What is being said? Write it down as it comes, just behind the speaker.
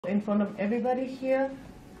In front of everybody here,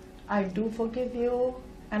 I do forgive you,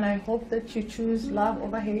 and I hope that you choose love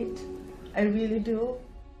over hate. I really do.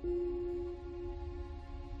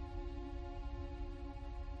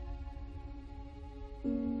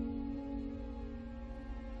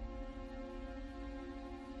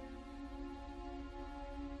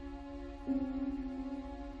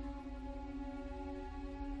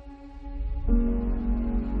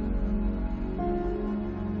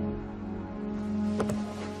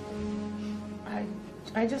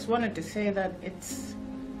 I just wanted to say that it's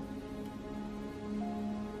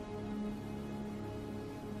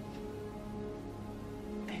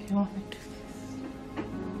you want me to do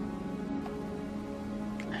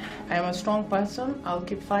this? I'm a strong person. I'll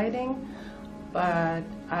keep fighting, but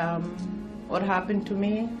what happened to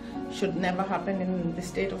me should never happen in the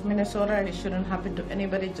state of Minnesota, and it shouldn't happen to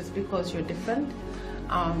anybody just because you're different.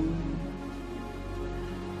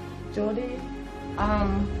 Jody,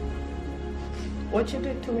 what you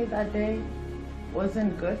did to me that day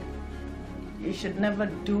wasn't good. You should never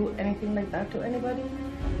do anything like that to anybody.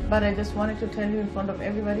 But I just wanted to tell you in front of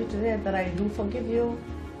everybody today that I do forgive you.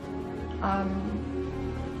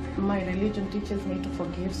 My religion teaches me to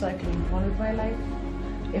forgive so I can move on with my life.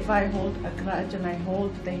 If I hold a grudge and I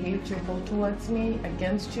hold the hate you hold towards me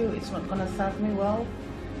against you, it's not gonna serve me well.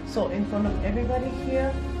 So in front of everybody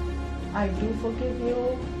here, I do forgive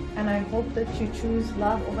you, and I hope that you choose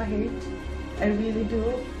love over hate. I really do,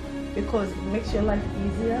 because it makes your life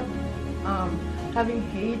easier. Having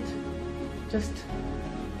hate just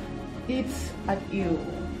eats at you.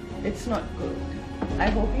 It's not good.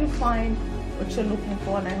 I hope you find what you're looking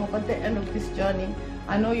for, and I hope at the end of this journey,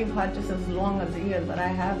 I know you've had just as long as the years that I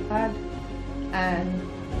have had, and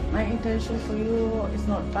my intention for you is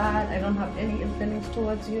not bad. I don't have any ill feelings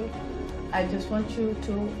towards you. I just want you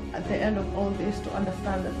to, at the end of all this, to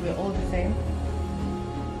understand that we're all the same.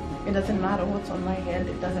 It doesn't matter what's on my head.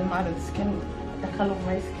 It doesn't matter the color of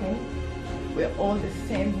my skin. We're all the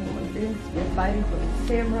same human beings. We're fighting for the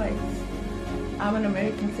same rights. I'm an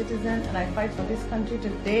American citizen, and I fight for this country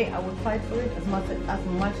today. I would fight for it as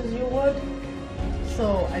much as you would.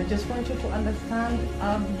 So I just want you to understand,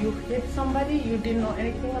 you hit somebody you didn't know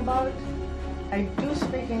anything about. I do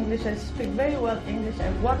speak English. I speak very well English.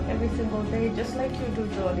 I work every single day, just like you do,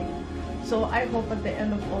 Jody. So I hope at the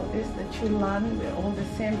end of all this that you learn we're all the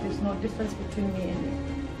same. There's no difference between me and you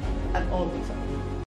at all.